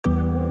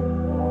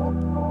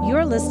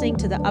You're listening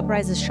to the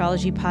Uprise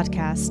Astrology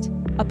Podcast,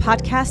 a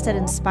podcast that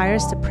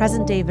inspires the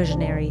present-day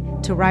visionary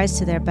to rise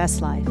to their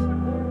best life.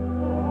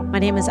 My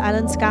name is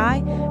Island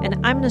Sky,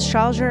 and I'm an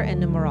astrologer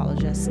and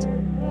numerologist.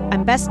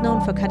 I'm best known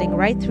for cutting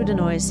right through the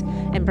noise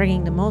and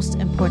bringing the most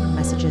important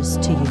messages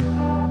to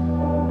you.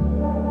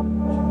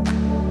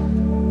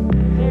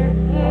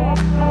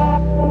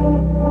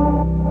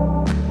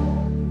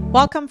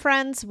 Welcome,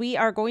 friends. We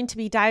are going to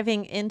be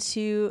diving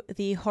into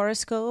the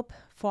horoscope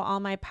for all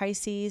my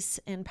Pisces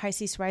and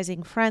Pisces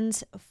rising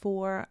friends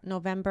for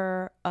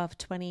November of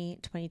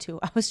 2022.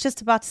 I was just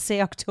about to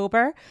say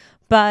October,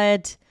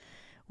 but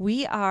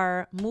we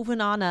are moving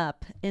on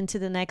up into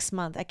the next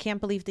month. I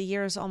can't believe the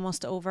year is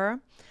almost over.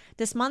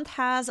 This month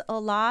has a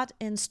lot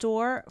in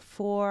store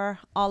for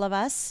all of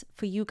us,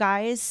 for you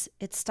guys.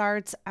 It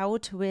starts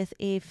out with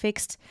a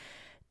fixed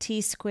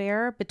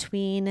T-square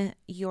between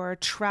your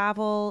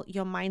travel,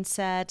 your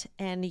mindset,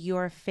 and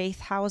your faith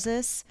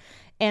houses.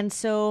 And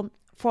so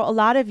for a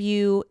lot of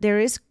you,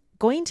 there is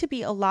going to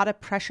be a lot of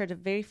pressure the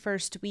very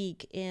first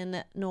week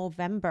in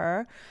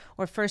November,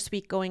 or first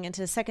week going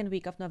into the second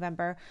week of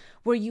November,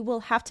 where you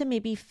will have to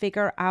maybe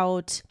figure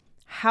out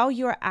how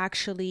you're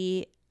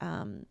actually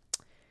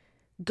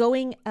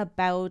going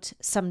about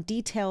some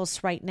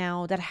details right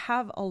now that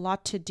have a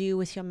lot to do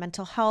with your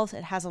mental health.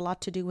 It has a lot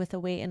to do with the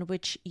way in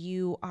which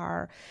you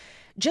are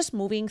just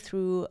moving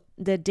through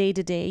the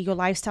day-to-day, your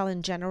lifestyle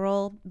in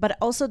general, but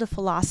also the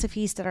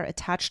philosophies that are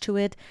attached to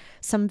it.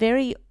 Some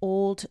very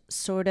old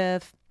sort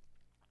of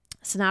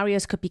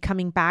scenarios could be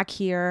coming back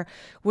here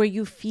where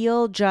you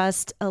feel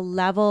just a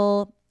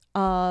level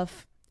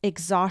of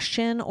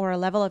exhaustion or a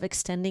level of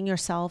extending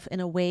yourself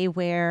in a way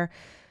where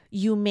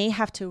you may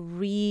have to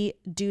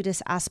redo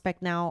this aspect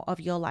now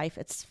of your life.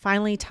 It's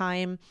finally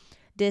time.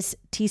 This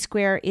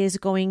T-square is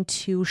going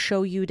to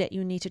show you that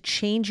you need to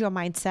change your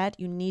mindset.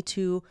 You need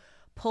to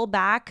pull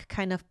back,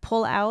 kind of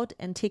pull out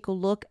and take a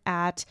look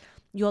at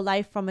your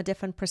life from a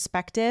different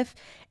perspective.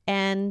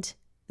 And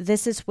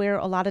this is where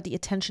a lot of the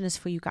attention is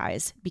for you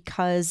guys,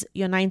 because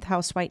your ninth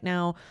house right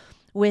now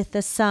with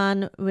the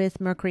sun,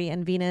 with Mercury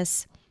and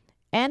Venus,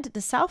 and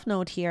the South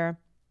Node here,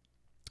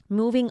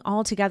 moving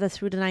all together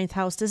through the ninth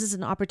house, this is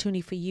an opportunity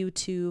for you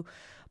to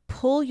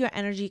pull your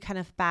energy kind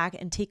of back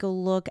and take a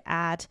look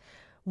at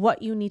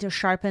what you need to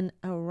sharpen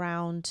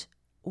around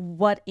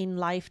what in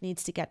life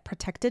needs to get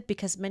protected,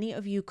 because many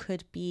of you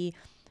could be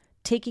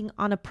taking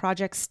on a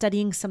project,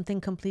 studying something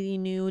completely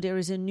new. There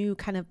is a new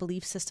kind of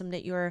belief system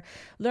that you're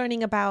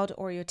learning about,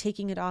 or you're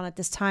taking it on at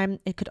this time.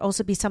 It could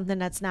also be something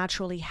that's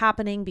naturally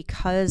happening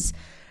because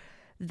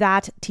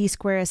that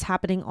T-square is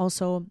happening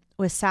also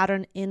with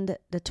Saturn in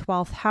the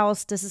 12th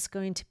house. This is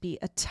going to be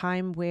a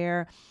time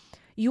where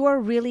you are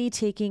really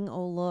taking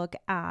a look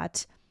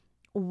at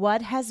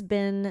what has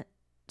been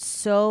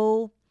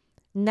so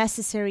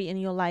necessary in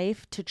your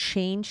life to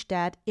change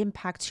that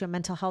impacts your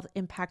mental health,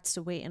 impacts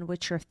the way in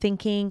which you're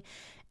thinking,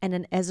 and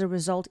then as a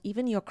result,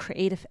 even your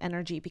creative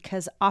energy.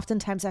 Because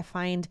oftentimes I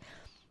find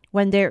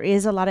when there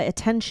is a lot of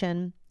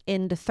attention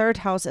in the third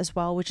house as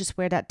well, which is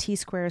where that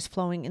T-square is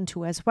flowing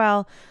into as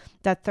well.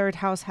 That third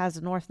house has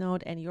the North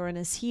Node and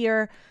Uranus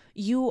here.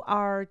 You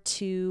are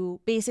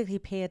to basically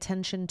pay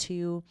attention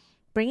to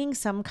bringing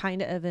some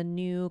kind of a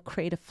new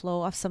creative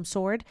flow of some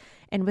sort.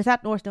 And with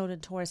that North Node in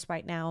Taurus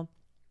right now,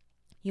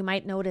 you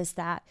might notice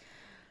that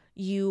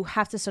you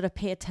have to sort of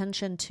pay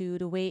attention to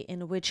the way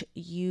in which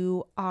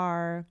you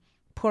are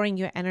pouring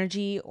your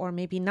energy, or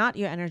maybe not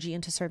your energy,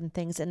 into certain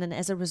things. And then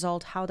as a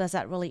result, how does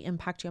that really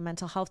impact your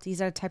mental health? These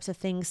are the types of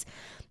things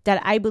that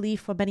I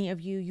believe for many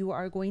of you, you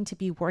are going to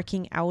be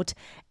working out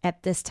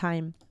at this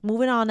time.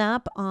 Moving on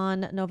up,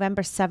 on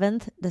November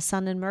 7th, the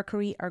Sun and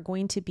Mercury are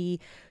going to be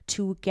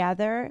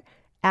together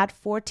at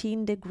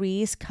 14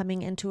 degrees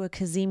coming into a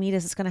Cazimi.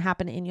 This is going to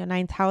happen in your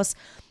ninth house.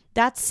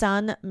 That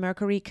Sun,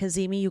 Mercury,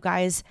 Cazimi, you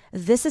guys,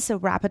 this is a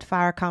rapid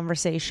fire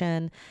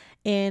conversation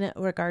in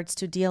regards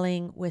to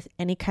dealing with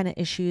any kind of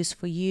issues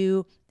for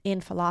you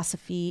in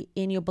philosophy,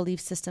 in your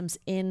belief systems,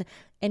 in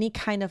any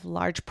kind of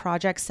large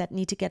projects that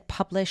need to get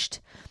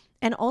published,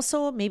 and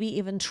also maybe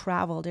even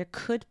travel. There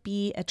could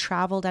be a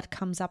travel that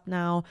comes up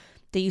now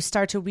that you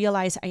start to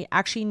realize, I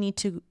actually need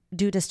to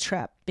do this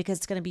trip because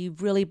it's going to be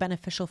really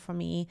beneficial for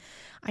me.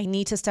 I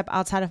need to step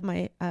outside of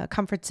my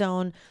comfort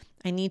zone.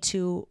 I need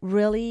to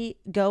really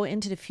go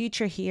into the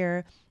future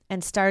here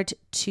and start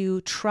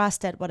to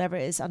trust that whatever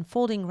is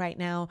unfolding right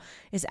now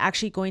is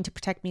actually going to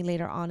protect me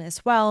later on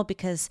as well,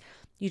 because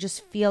you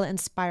just feel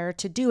inspired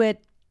to do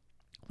it.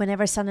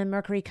 Whenever Sun and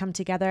Mercury come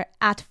together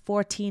at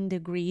 14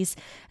 degrees,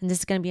 and this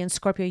is going to be in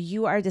Scorpio,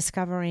 you are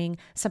discovering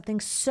something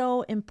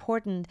so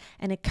important,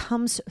 and it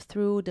comes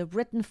through the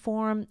written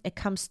form, it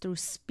comes through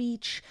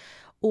speech,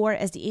 or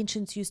as the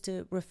ancients used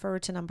to refer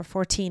to number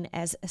 14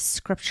 as a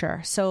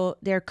scripture. So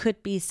there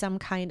could be some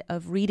kind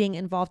of reading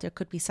involved. There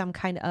could be some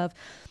kind of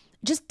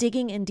just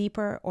digging in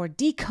deeper or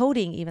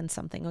decoding even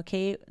something,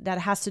 okay, that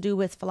has to do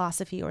with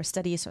philosophy or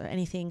studies or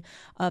anything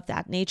of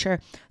that nature.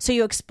 So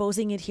you're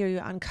exposing it here,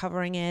 you're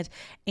uncovering it,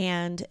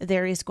 and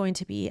there is going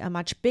to be a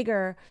much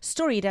bigger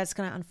story that's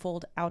going to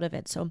unfold out of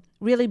it. So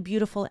really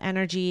beautiful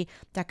energy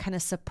that kind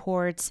of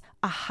supports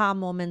aha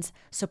moments,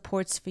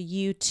 supports for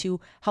you to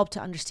help to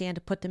understand,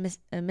 to put the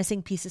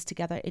missing pieces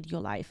together in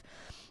your life.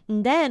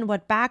 And then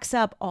what backs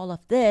up all of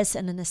this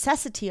and the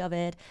necessity of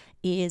it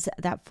is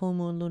that full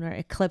moon lunar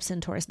eclipse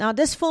in Taurus. Now,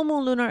 this full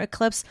moon lunar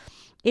eclipse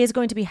is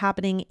going to be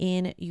happening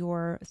in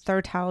your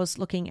 3rd house,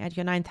 looking at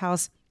your 9th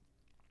house.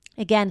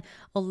 Again,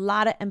 a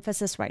lot of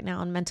emphasis right now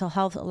on mental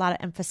health, a lot of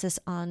emphasis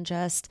on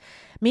just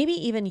maybe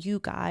even you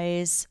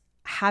guys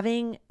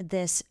having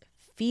this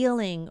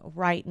feeling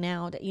right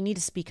now that you need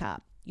to speak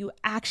up. You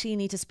actually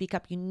need to speak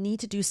up. You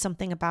need to do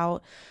something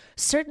about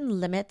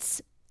certain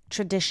limits,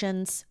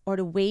 traditions, or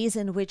the ways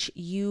in which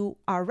you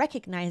are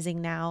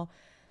recognizing now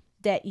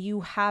that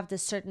you have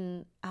this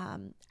certain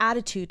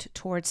attitude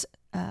towards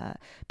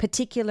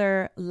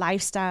particular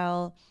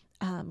lifestyle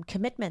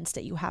commitments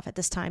that you have at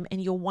this time,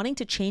 and you're wanting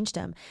to change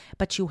them,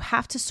 but you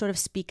have to sort of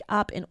speak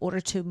up in order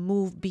to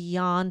move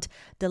beyond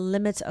the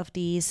limits of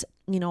these,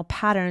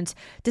 patterns.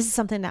 This is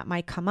something that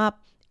might come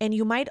up. And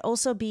you might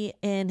also be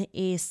in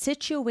a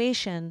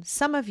situation,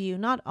 some of you,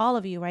 not all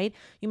of you, right?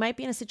 You might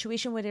be in a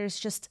situation where there's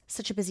just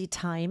such a busy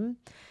time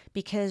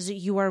because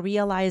you are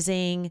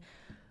realizing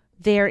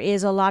there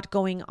is a lot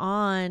going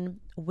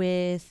on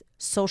with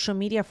social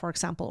media, for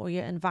example, or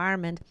your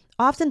environment.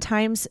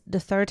 Oftentimes, the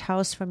 3rd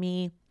house for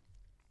me,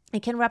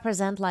 it can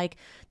represent like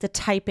the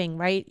typing,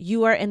 right?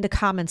 You are in the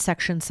comment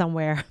section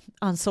somewhere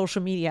on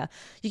social media.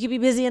 You could be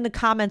busy in the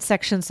comment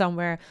section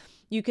somewhere.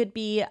 You could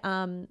be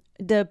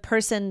the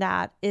person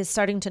that is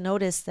starting to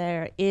notice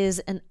there is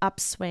an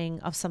upswing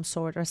of some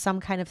sort or some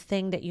kind of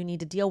thing that you need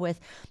to deal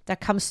with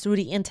that comes through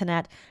the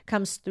internet,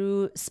 comes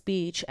through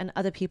speech and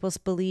other people's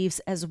beliefs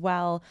as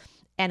well.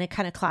 And it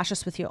kind of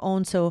clashes with your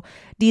own. So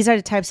these are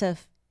the types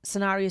of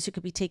scenarios you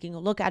could be taking a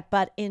look at.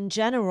 But in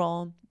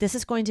general, this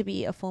is going to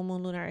be a full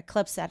moon lunar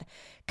eclipse that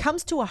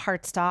comes to a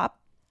hard stop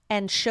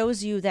and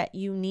shows you that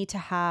you need to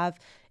have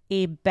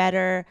a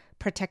better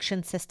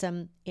protection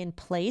system in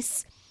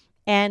place.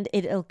 And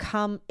it'll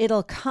come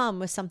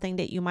with something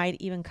that you might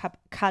even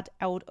cut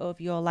out of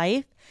your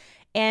life.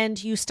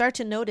 And you start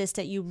to notice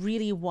that you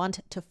really want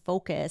to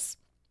focus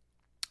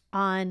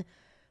on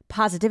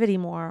positivity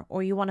more,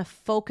 or you want to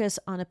focus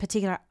on a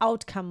particular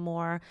outcome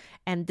more.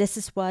 And this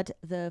is what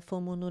the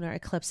full moon lunar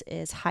eclipse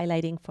is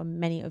highlighting for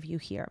many of you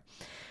here.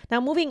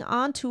 Now, moving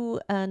on to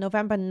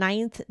November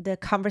 9th, the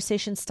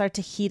conversations start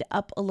to heat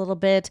up a little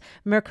bit.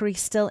 Mercury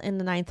still in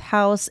the 9th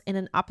house in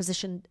an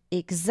opposition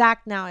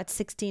exact now at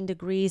 16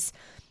 degrees.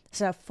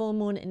 So full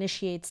moon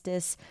initiates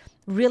this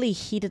really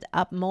heated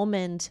up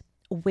moment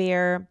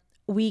where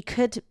we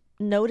could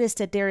notice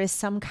that there is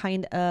some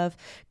kind of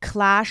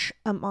clash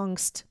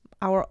amongst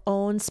our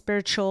own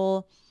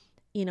spiritual,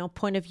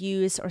 point of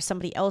views or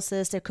somebody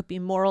else's. There could be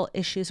moral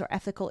issues or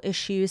ethical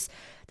issues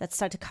that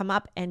start to come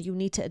up and you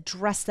need to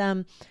address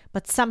them.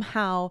 But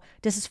somehow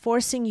this is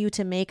forcing you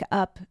to make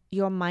up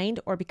your mind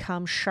or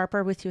become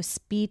sharper with your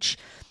speech,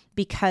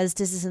 because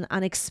this is an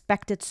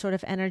unexpected sort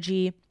of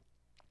energy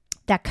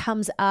that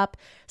comes up,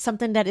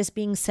 something that is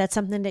being said,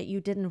 something that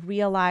you didn't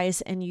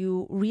realize, and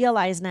you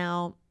realize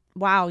now,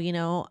 wow,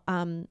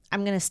 I'm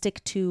going to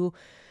stick to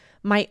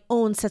my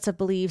own sets of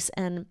beliefs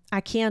and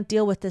I can't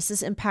deal with this.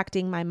 This is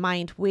impacting my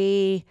mind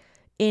way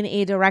in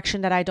a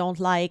direction that I don't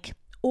like.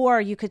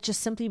 Or you could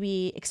just simply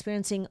be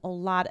experiencing a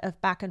lot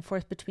of back and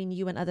forth between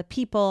you and other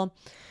people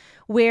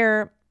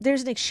where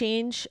there's an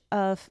exchange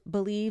of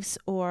beliefs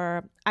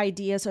or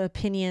ideas or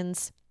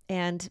opinions,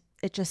 and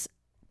it just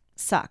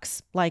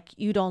sucks. Like,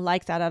 you don't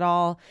like that at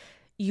all.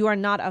 You are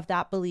not of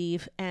that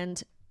belief,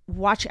 and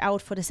watch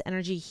out for this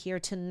energy here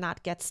to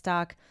not get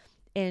stuck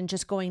in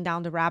just going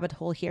down the rabbit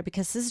hole here,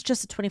 because this is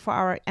just a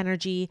 24-hour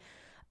energy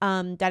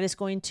that is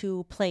going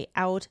to play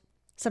out.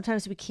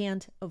 Sometimes we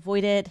can't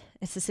avoid it.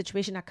 It's a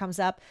situation that comes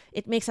up.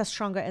 It makes us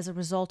stronger as a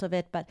result of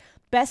it, but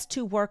best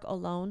to work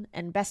alone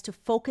and best to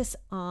focus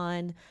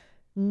on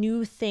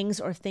new things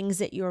or things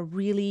that you're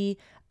really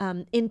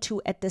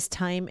into at this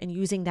time, and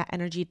using that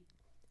energy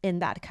in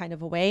that kind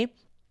of a way.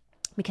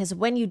 Because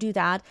when you do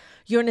that,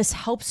 Uranus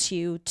helps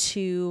you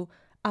to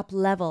up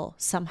level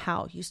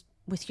somehow.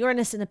 With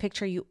Uranus in the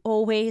picture, you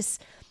always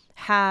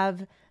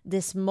have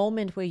this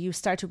moment where you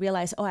start to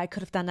realize, oh, I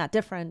could have done that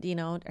different.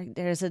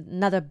 There's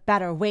another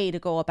better way to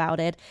go about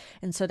it.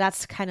 And so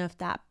that's kind of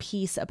that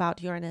piece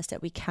about Uranus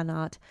that we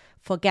cannot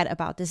forget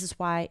about. This is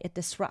why it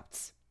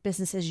disrupts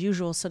business as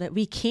usual, so that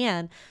we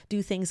can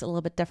do things a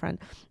little bit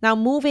different. Now,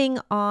 moving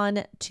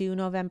on to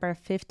November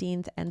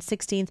 15th and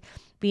 16th,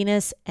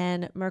 Venus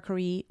and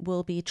Mercury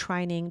will be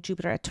trining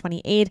Jupiter at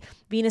 28.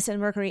 Venus and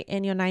Mercury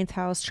in your 9th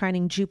house,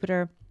 trining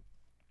Jupiter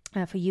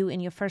for you in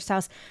your 1st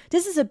house.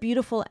 This is a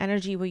beautiful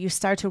energy where you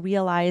start to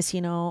realize,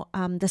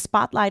 the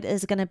spotlight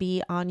is going to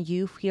be on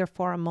you here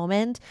for a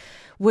moment,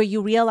 where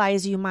you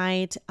realize you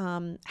might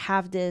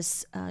have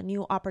this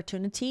new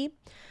opportunity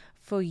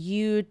for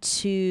you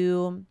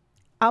to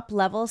up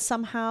level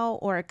somehow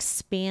or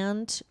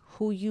expand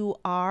who you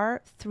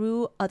are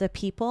through other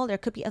people. There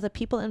could be other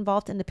people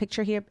involved in the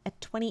picture here at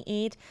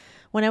 28.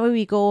 Whenever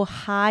we go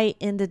high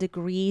in the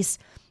degrees,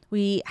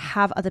 we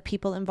have other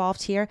people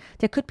involved here.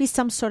 There could be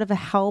some sort of a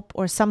help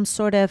or some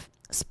sort of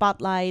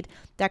spotlight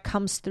that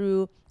comes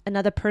through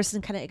another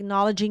person kind of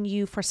acknowledging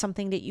you for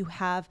something that you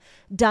have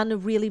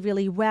done really,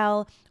 really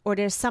well, or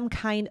there's some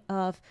kind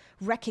of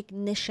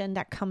recognition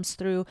that comes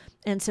through,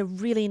 and it's a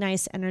really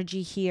nice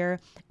energy here,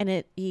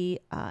 and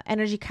the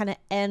energy kind of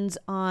ends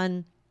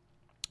on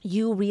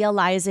you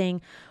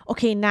realizing,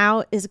 okay,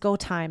 now is go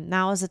time.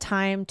 Now is the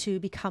time to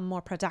become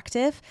more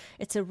productive.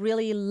 It's a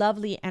really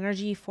lovely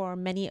energy for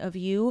many of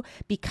you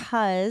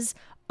because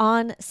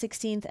on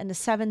 16th and the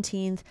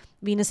 17th,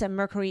 Venus and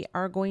Mercury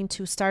are going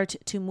to start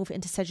to move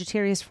into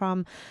Sagittarius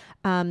from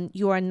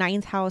your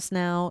 9th house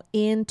now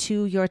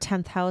into your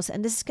 10th house.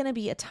 And this is going to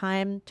be a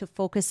time to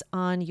focus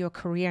on your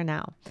career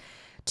now,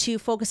 to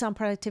focus on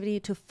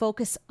productivity, to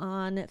focus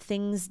on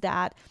things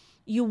that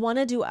you want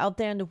to do out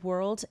there in the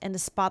world, and the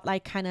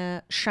spotlight kind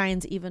of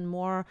shines even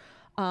more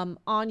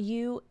on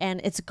you,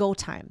 and it's go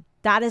time.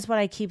 That is what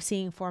I keep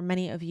seeing for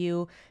many of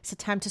you. It's a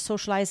time to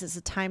socialize. It's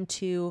a time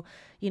to,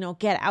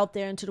 get out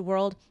there into the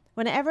world.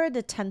 Whenever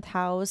the 10th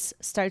house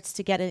starts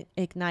to get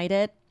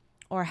ignited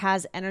or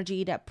has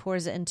energy that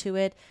pours into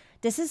it,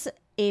 this is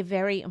a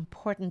very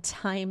important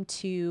time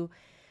to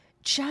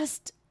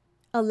just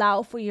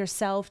allow for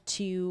yourself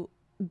to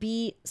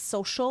be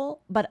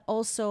social, but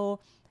also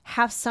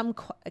have some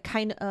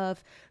kind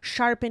of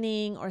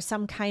sharpening or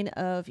some kind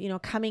of,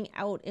 coming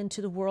out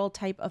into the world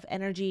type of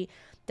energy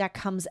that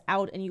comes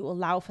out, and you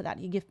allow for that.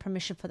 You give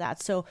permission for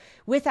that. So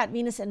with that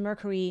Venus and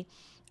Mercury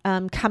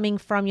coming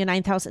from your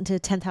 9th house into the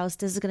 10th house,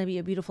 this is going to be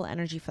a beautiful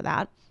energy for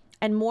that.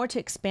 And more to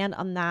expand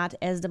on that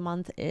as the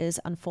month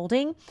is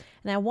unfolding.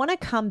 And I want to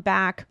come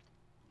back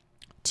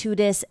to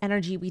this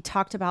energy we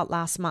talked about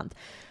last month.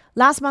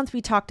 Last month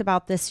we talked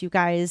about this, you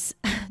guys.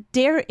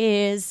 There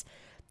is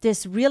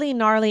this really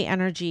gnarly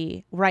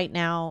energy right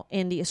now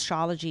in the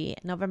astrology.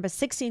 November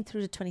 16th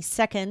through the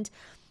 22nd,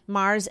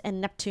 Mars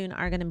and Neptune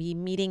are going to be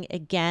meeting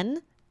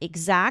again,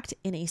 exact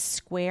in a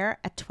square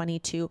at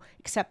 22,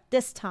 except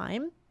this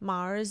time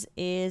Mars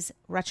is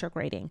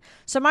retrograding.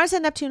 So Mars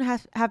and Neptune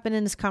have been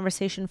in this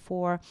conversation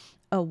for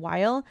a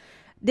while.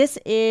 This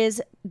is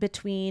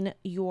between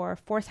your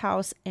 4th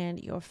house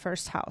and your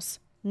 1st house.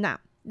 Now,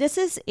 this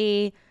is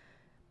a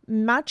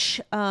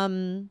much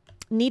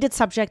needed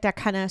subject that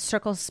kind of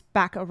circles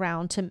back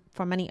around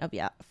for many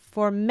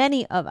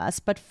of us.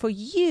 But for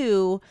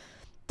you,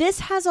 this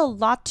has a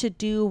lot to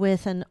do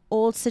with an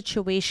old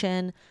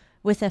situation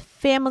with a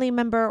family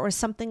member or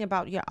something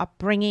about your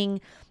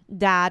upbringing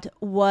that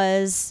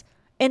was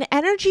an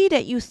energy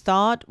that you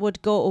thought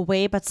would go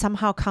away, but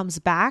somehow comes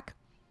back.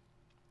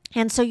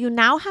 And so you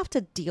now have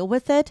to deal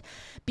with it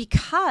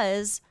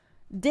because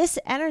this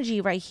energy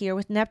right here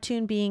with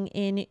Neptune being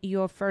in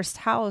your 1st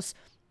house,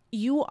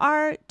 you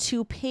are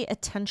to pay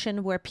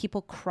attention where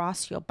people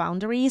cross your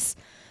boundaries.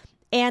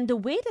 And the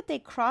way that they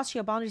cross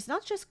your boundaries,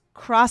 not just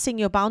crossing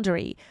your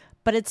boundary,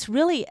 but it's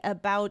really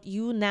about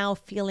you now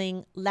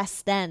feeling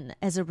less than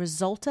as a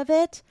result of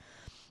it.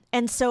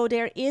 And so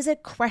there is a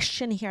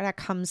question here that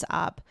comes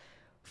up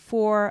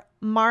for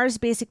Mars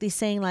basically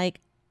saying like,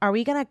 are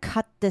we going to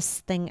cut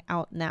this thing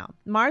out now?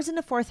 Mars in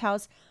the 4th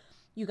house,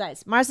 you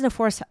guys, Mars in the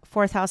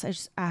fourth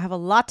house, I have a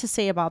lot to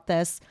say about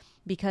this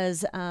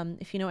because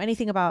if you know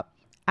anything about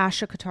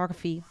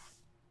astrocartography,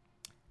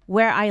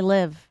 where I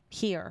live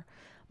here,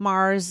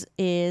 Mars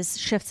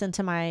shifts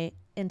into my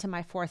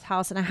 4th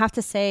house. And I have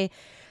to say,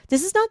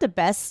 this is not the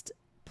best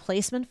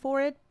placement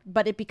for it,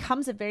 but it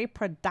becomes a very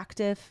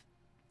productive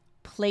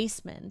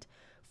placement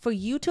for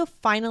you to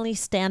finally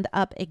stand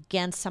up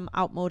against some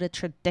outmoded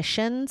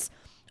traditions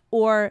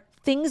or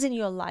things in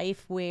your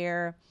life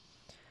where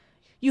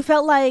you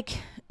felt like,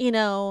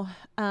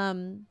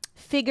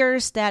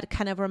 figures that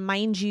kind of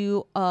remind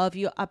you of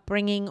your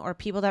upbringing or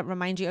people that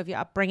remind you of your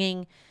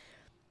upbringing,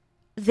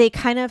 they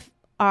kind of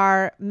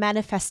are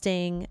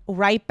manifesting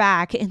right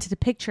back into the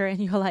picture. And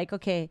you're like,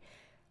 okay,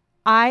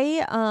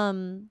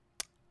 I'm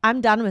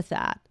done with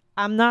that.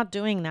 I'm not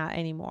doing that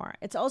anymore.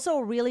 It's also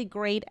a really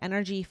great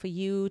energy for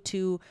you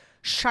to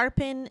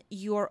sharpen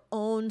your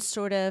own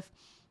sort of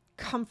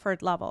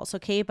comfort levels.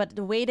 Okay. But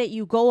the way that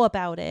you go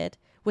about it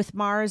with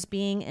Mars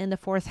being in the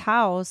 4th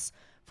house,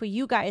 for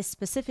you guys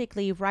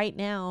specifically right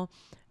now,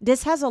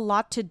 this has a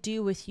lot to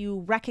do with you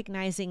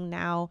recognizing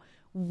now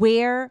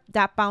where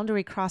that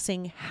boundary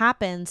crossing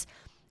happens.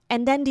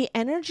 And then the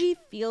energy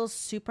feels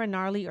super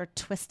gnarly or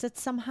twisted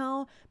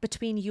somehow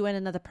between you and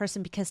another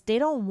person because they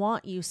don't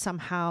want you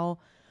somehow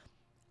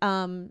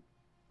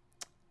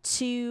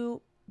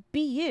to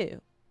be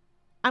you.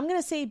 I'm going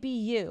to say be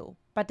you,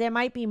 but there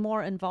might be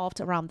more involved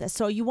around this.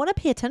 So you want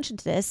to pay attention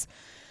to this.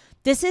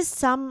 This is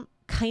some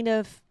kind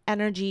of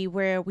energy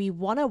where we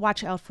want to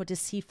watch out for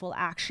deceitful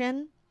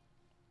action.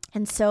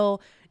 And so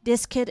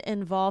this could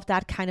involve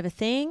that kind of a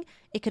thing.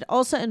 It could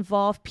also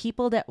involve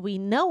people that we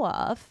know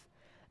of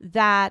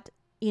that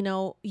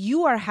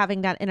you are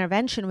having that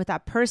intervention with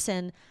that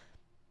person,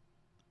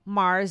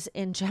 Mars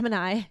in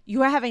Gemini,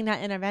 you are having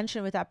that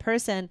intervention with that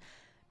person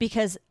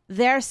because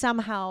they're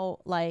somehow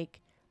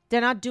like,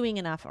 they're not doing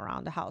enough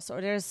around the house,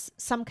 or there's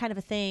some kind of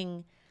a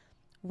thing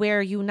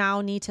where you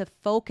now need to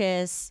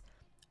focus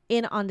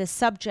in on the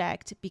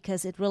subject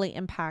because it really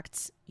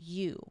impacts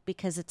you,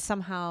 because it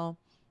somehow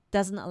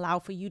doesn't allow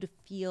for you to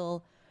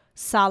feel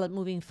solid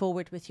moving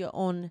forward with your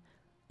own,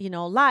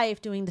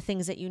 life, doing the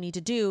things that you need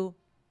to do.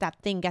 That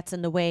thing gets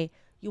in the way.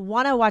 You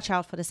want to watch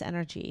out for this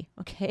energy.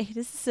 Okay.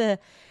 This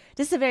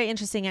is a very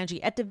interesting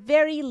energy. At the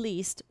very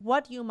least,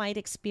 what you might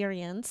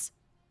experience.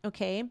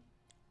 Okay.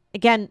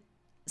 Again,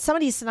 some of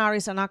these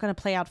scenarios are not going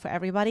to play out for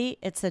everybody.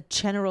 It's a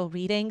general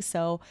reading.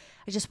 So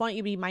I just want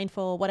you to be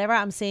mindful. Whatever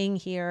I'm saying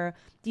here,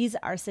 these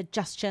are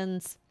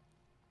suggestions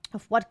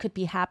of what could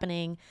be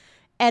happening.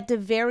 At the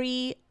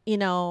very,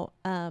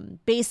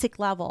 basic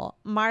level,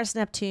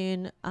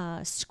 Mars-Neptune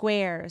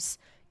squares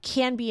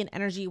can be an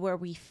energy where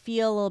we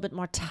feel a little bit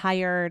more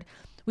tired.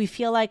 We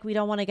feel like we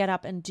don't want to get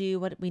up and do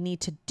what we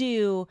need to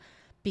do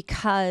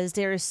because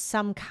there's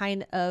some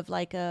kind of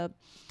like a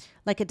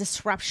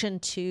disruption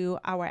to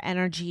our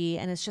energy,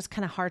 and it's just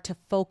kind of hard to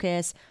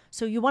focus.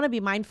 So you want to be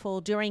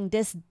mindful during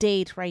this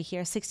date right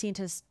here,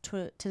 16th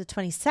to the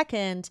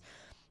 22nd,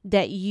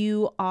 that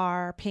you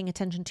are paying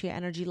attention to your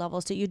energy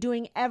levels, that you're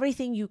doing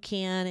everything you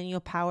can in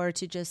your power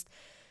to just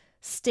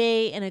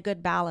stay in a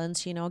good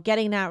balance,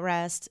 getting that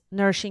rest,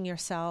 nourishing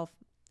yourself,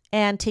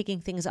 and taking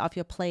things off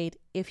your plate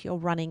if you're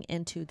running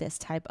into this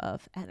type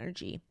of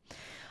energy.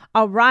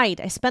 All right.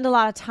 I spend a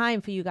lot of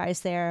time for you guys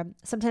there.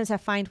 Sometimes I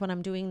find when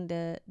I'm doing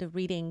the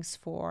readings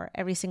for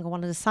every single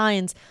one of the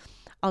signs,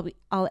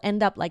 I'll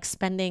end up like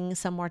spending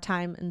some more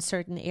time in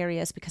certain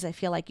areas because I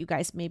feel like you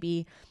guys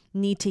maybe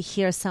need to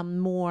hear some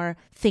more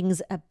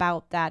things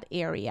about that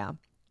area.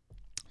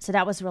 So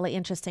that was really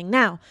interesting.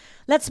 Now,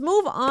 let's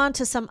move on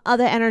to some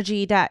other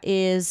energy that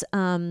is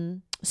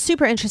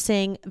super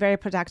interesting, very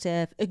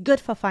productive, good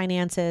for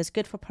finances,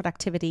 good for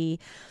productivity,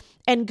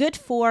 and good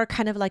for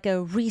kind of like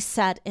a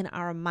reset in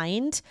our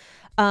mind.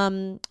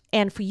 And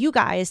for you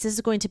guys, this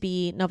is going to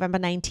be November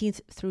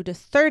 19th through the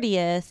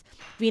 30th.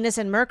 Venus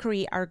and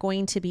Mercury are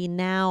going to be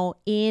now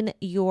in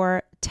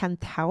your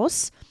 10th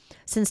house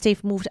since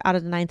they've moved out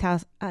of the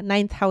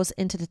ninth house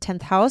into the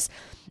 10th house.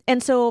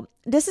 And so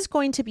this is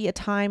going to be a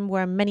time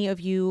where many of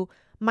you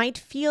might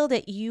feel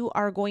that you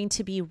are going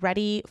to be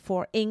ready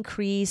for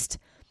increased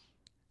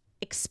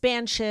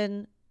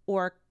expansion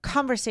or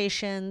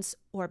conversations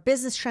or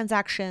business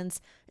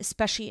transactions,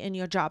 especially in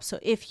your job. So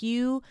if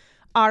you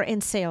are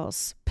in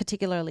sales,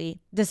 particularly,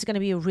 this is going to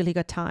be a really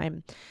good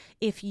time.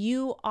 If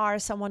you are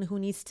someone who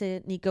needs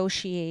to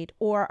negotiate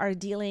or are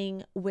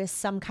dealing with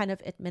some kind of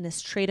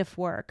administrative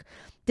work,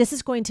 this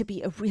is going to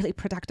be a really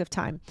productive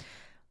time.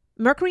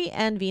 Mercury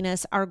and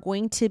Venus are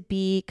going to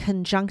be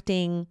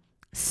conjuncting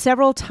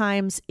several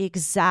times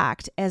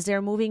exact as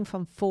they're moving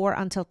from 4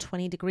 until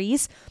 20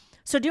 degrees.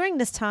 So during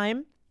this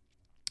time,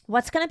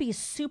 what's going to be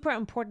super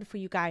important for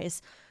you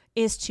guys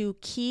is to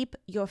keep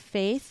your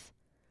faith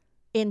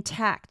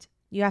intact.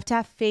 You have to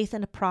have faith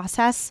in the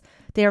process.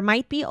 There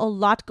might be a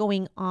lot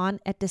going on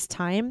at this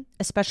time,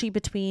 especially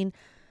between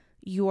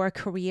your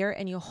career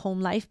and your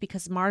home life,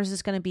 because Mars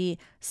is going to be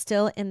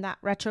still in that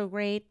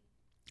retrograde.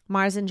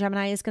 Mars in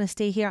Gemini is going to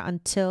stay here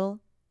until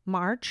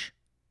March.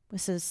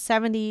 This is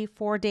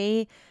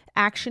 74-day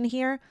action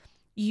here.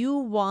 You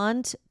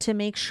want to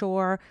make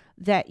sure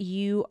that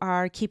you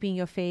are keeping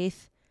your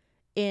faith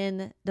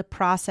in the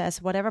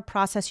process, whatever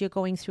process you're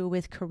going through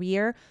with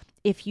career.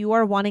 If you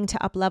are wanting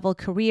to up-level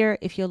career,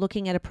 if you're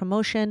looking at a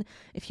promotion,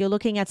 if you're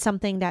looking at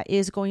something that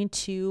is going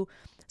to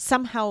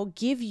somehow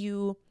give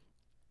you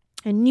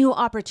a new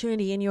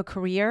opportunity in your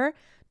career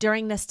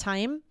during this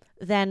time,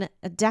 then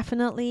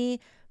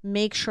definitely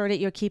make sure that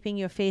you're keeping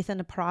your faith in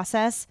the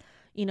process,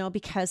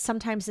 because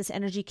sometimes this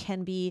energy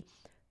can be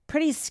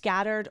pretty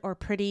scattered or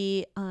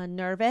pretty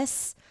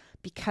nervous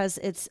because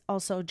it's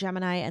also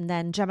Gemini, and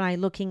then Gemini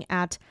looking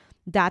at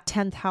that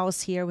 10th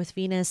house here with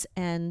Venus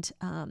and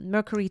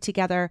Mercury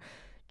together.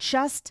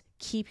 Just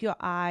keep your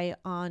eye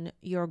on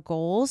your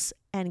goals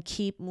and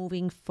keep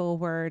moving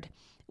forward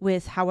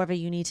with however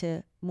you need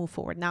to move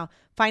forward. Now,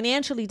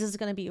 financially, this is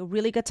going to be a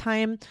really good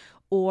time,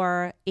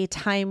 or a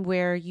time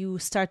where you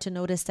start to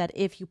notice that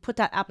if you put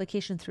that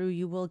application through,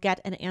 you will get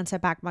an answer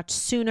back much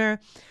sooner.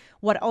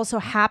 What also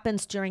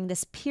happens during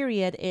this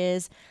period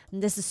is,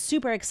 and this is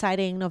super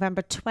exciting,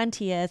 November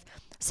 20th,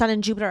 Sun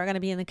and Jupiter are going to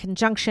be in a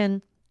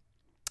conjunction.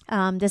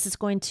 This is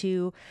going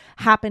to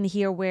happen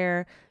here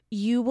where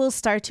you will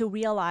start to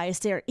realize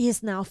there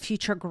is now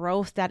future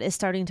growth that is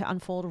starting to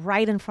unfold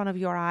right in front of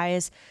your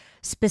eyes,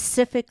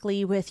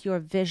 specifically with your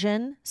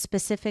vision,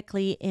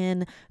 specifically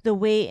in the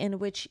way in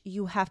which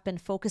you have been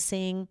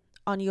focusing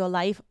on your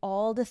life,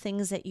 all the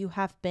things that you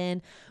have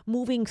been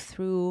moving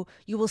through.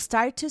 You will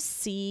start to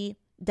see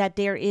that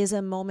there is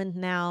a moment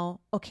now,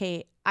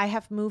 okay, I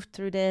have moved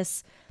through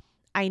this.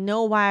 I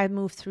know why I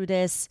moved through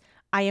this.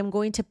 I am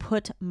going to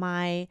put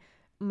my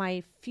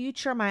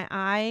future, my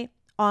eye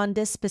on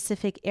this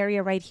specific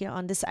area right here,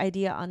 on this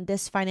idea, on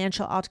this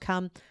financial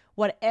outcome,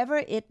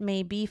 whatever it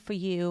may be for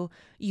you,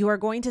 you are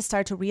going to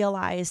start to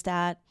realize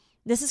that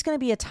this is going to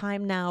be a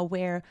time now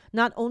where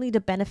not only the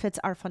benefits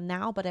are for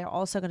now, but they're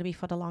also going to be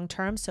for the long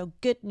term. So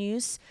good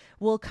news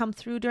will come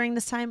through during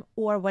this time,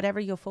 or whatever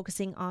you're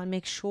focusing on,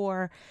 make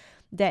sure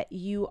that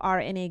you are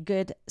in a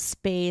good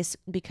space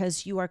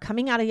because you are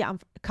coming out of your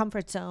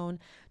comfort zone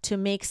to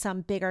make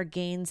some bigger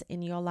gains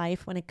in your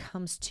life when it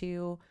comes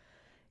to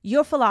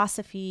your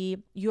philosophy,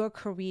 your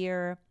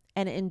career,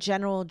 and in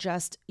general,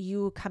 just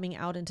you coming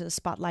out into the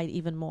spotlight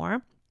even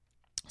more.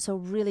 So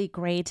really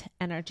great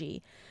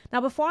energy.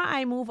 Now, before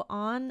I move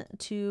on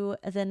to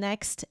the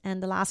next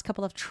and the last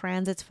couple of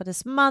transits for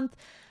this month,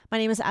 my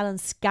name is Ellen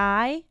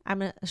Sky.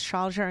 I'm an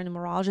astrologer and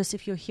numerologist.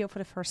 If you're here for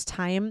the first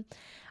time,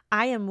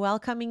 I am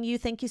welcoming you.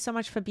 Thank you so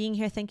much for being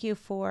here. Thank you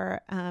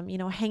for,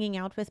 hanging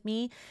out with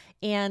me.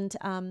 And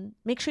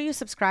make sure you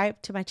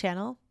subscribe to my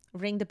channel.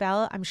 Ring the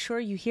bell. I'm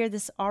sure you hear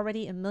this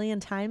already a million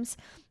times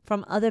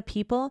from other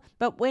people,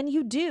 but when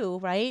you do,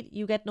 right,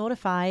 you get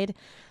notified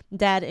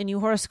that a new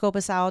horoscope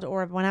is out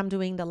or when I'm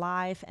doing the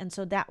live. And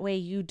so that way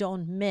you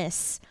don't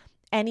miss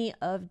any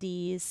of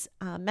these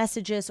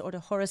messages or the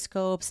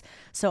horoscopes.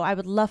 So I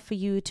would love for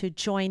you to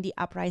join the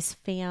Uprise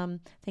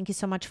fam. Thank you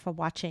so much for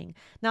watching.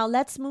 Now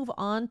let's move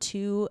on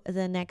to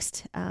the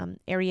next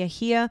area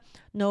here,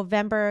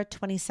 November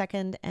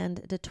 22nd and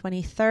the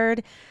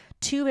 23rd.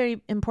 Two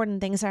very important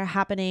things are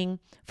happening.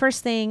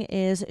 First thing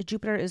is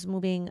Jupiter is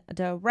moving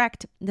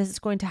direct. This is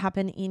going to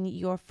happen in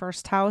your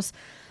first house.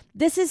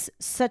 This is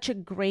such a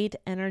great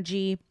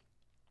energy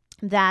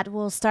that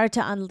will start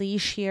to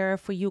unleash here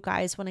for you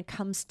guys when it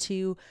comes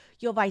to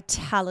your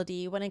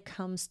vitality, when it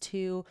comes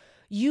to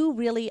you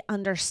really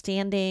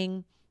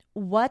understanding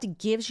what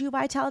gives you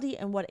vitality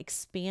and what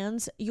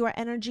expands your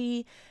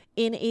energy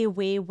in a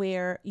way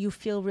where you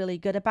feel really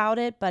good about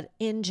it. But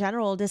in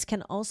general, this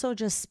can also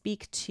just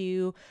speak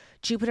to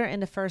Jupiter in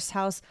the first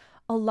house.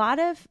 A lot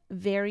of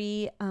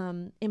very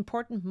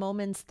important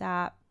moments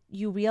that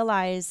you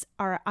realize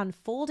are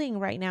unfolding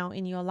right now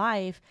in your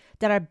life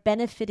that are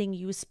benefiting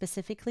you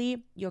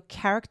specifically, your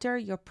character,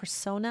 your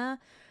persona.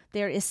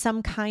 There is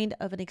some kind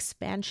of an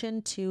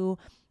expansion to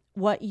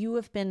what you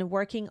have been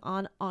working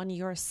on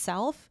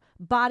yourself,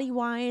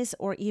 body-wise,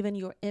 or even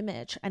your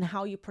image and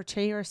how you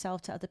portray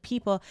yourself to other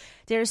people.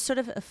 There's sort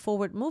of a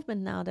forward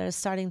movement now that is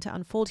starting to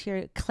unfold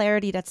here,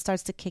 clarity that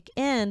starts to kick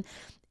in,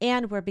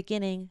 and we're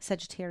beginning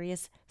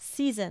Sagittarius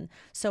season.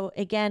 So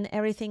again,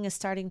 everything is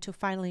starting to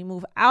finally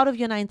move out of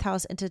your 9th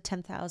house into the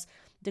 10th house.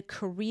 The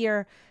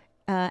career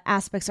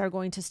aspects are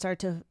going to start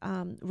to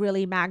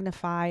really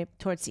magnify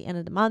towards the end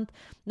of the month.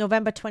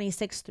 November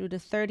 26th through the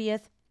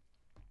 30th.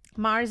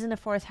 Mars in the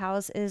 4th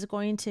house is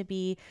going to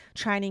be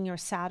trining your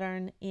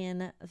Saturn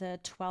in the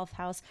 12th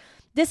house.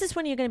 This is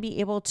when you're going to be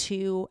able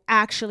to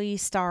actually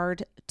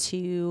start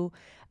to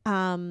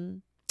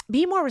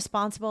be more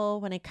responsible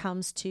when it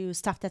comes to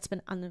stuff that's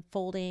been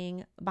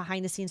unfolding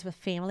behind the scenes with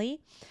family,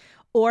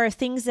 or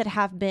things that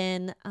have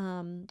been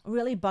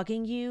really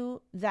bugging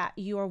you that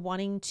you're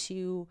wanting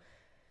to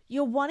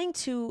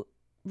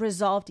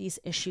resolve these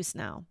issues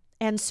now.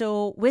 And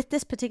so with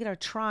this particular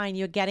trine,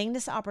 you're getting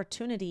this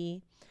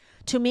opportunity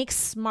to make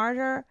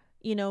smarter,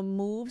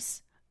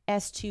 moves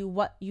as to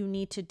what you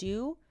need to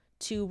do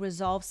to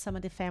resolve some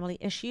of the family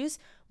issues,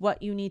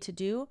 what you need to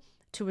do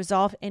to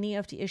resolve any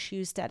of the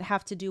issues that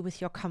have to do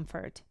with your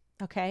comfort,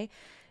 okay?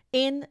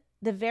 In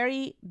the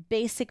very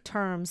basic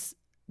terms,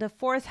 the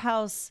 4th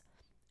house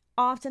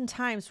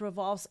oftentimes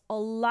revolves a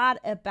lot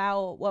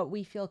about what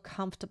we feel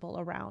comfortable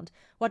around,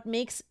 what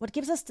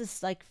gives us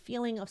this like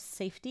feeling of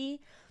safety.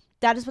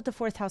 That is what the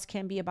 4th house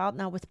can be about.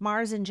 Now with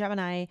Mars in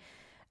Gemini,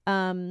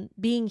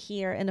 being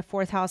here in the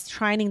 4th house,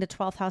 trining the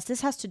 12th house,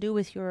 this has to do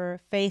with your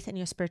faith and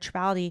your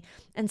spirituality,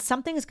 and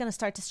something is going to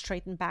start to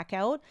straighten back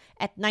out.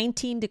 At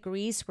 19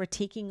 degrees, we're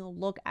taking a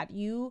look at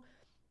you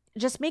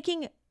just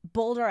making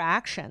bolder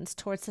actions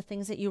towards the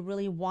things that you're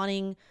really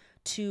wanting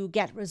to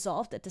get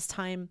resolved at this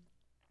time.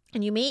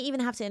 And you may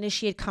even have to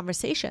initiate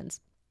conversations,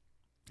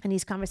 and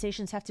these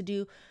conversations have to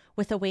do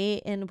with the way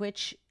in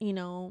which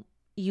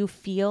you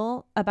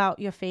feel about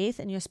your faith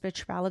and your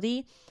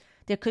spirituality.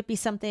 There could be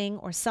something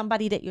or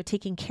somebody that you're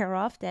taking care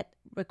of that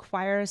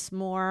requires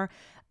more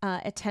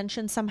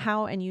attention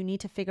somehow, and you need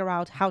to figure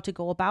out how to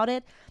go about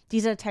it.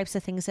 These are the types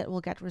of things that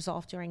will get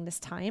resolved during this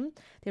time.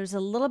 There's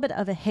a little bit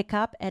of a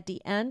hiccup at the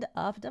end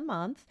of the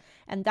month,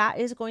 and that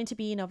is going to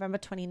be November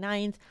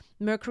 29th.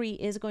 Mercury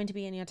is going to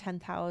be in your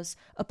 10th house,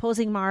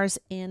 opposing Mars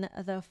in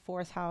the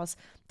 4th house.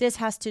 This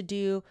has to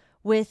do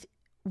with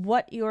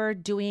what you're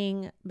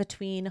doing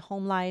between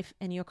home life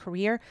and your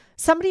career.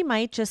 Somebody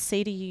might just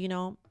say to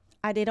you,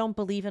 they don't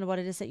believe in what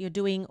it is that you're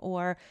doing,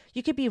 or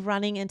you could be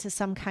running into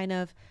some kind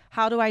of,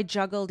 how do I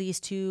juggle these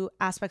two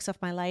aspects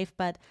of my life?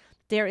 But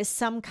there is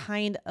some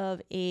kind of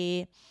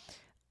an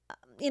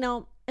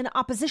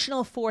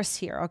oppositional force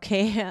here,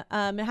 okay?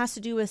 It has to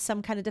do with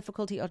some kind of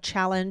difficulty or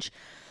challenge.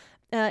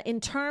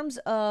 in terms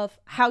of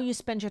how you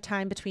spend your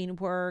time between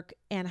work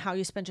and how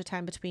you spend your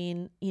time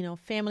between,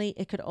 family,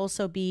 it could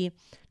also be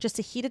just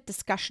a heated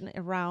discussion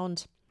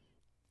around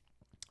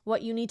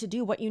what you need to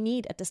do, what you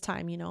need at this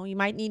time. You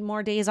might need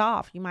more days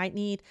off. You might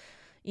need,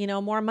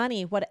 more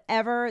money,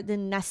 whatever the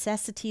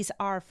necessities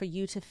are for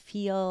you to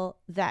feel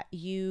that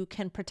you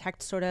can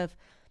protect sort of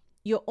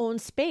your own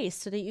space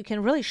so that you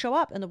can really show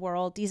up in the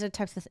world. These are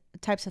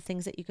types of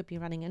things that you could be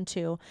running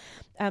into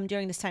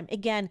during this time.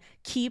 Again,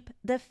 keep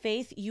the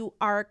faith. You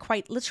are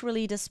quite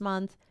literally this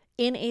month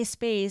in a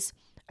space,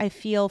 I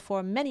feel,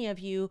 for many of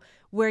you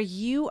where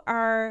you're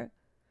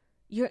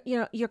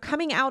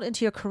coming out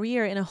into your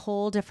career in a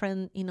whole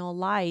different,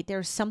 light.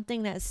 There's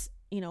something that's,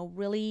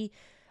 really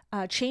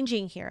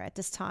changing here at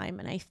this time.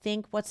 And I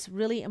think what's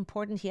really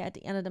important here at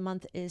the end of the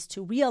month is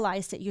to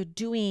realize that you're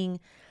doing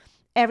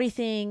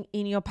everything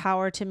in your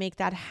power to make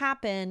that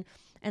happen.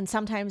 And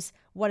sometimes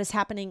what is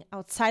happening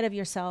outside of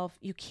yourself,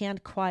 you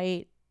can't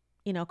quite,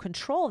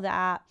 control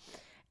that.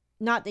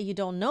 Not that you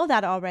don't know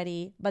that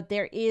already, but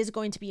there is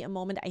going to be a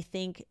moment, I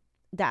think,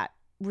 that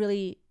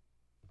really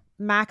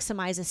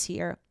maximizes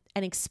here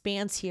and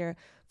expands here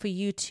for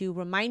you to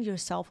remind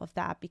yourself of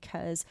that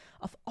because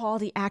of all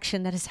the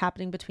action that is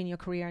happening between your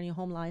career and your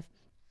home life.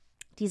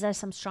 These are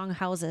some strong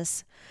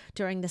houses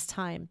during this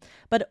time.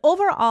 But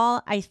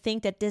overall, I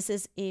think that this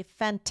is a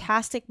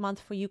fantastic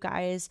month for you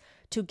guys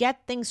to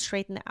get things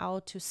straightened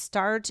out, to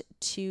start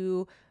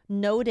to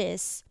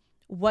notice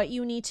what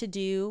you need to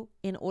do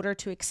in order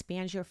to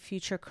expand your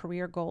future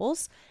career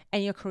goals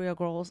and your career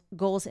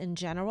goals in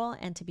general,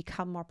 and to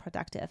become more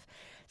productive.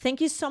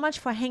 Thank you so much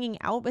for hanging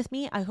out with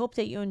me. I hope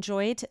that you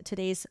enjoyed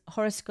today's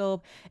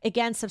horoscope.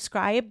 Again,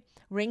 subscribe,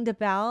 ring the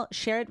bell,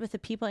 share it with the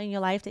people in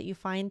your life that you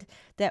find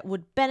that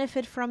would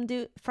benefit from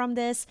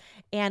this.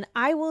 And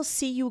I will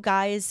see you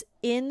guys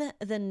in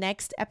the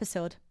next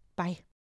episode. Bye.